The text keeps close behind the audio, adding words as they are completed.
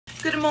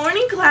Good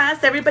morning,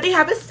 class. Everybody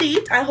have a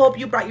seat. I hope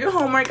you brought your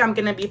homework. I'm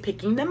going to be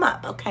picking them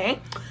up, okay?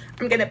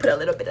 I'm going to put a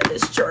little bit of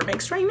this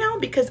Germix right now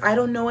because I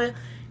don't know if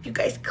you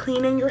guys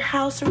cleaning your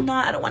house or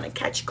not. I don't want to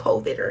catch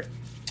COVID or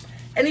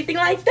anything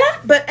like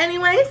that. But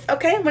anyways,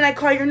 okay, when I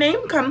call your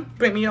name, come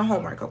bring me your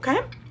homework,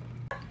 okay?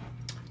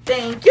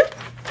 Thank you.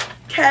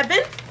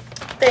 Kevin,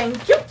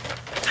 thank you.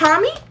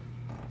 Tommy,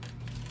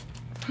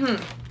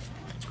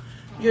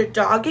 your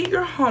dog ate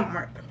your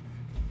homework.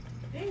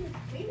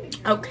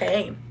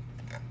 Okay.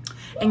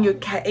 And your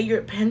cat ate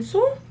your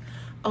pencil?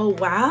 Oh,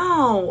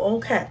 wow.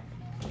 Okay.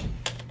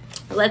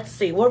 Let's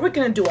see what we're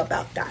going to do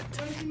about that.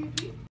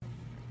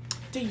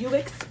 Do you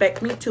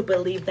expect me to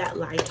believe that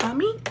lie,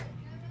 Tommy?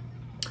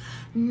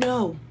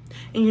 No.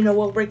 And you know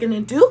what we're going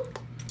to do?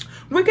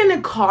 We're going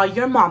to call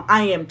your mom.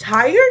 I am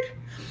tired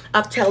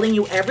of telling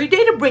you every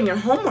day to bring your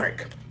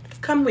homework.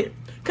 Come here.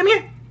 Come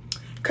here.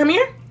 Come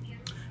here.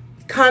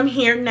 Come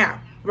here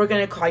now. We're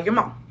going to call your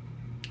mom.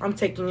 I'm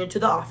taking you to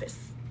the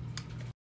office.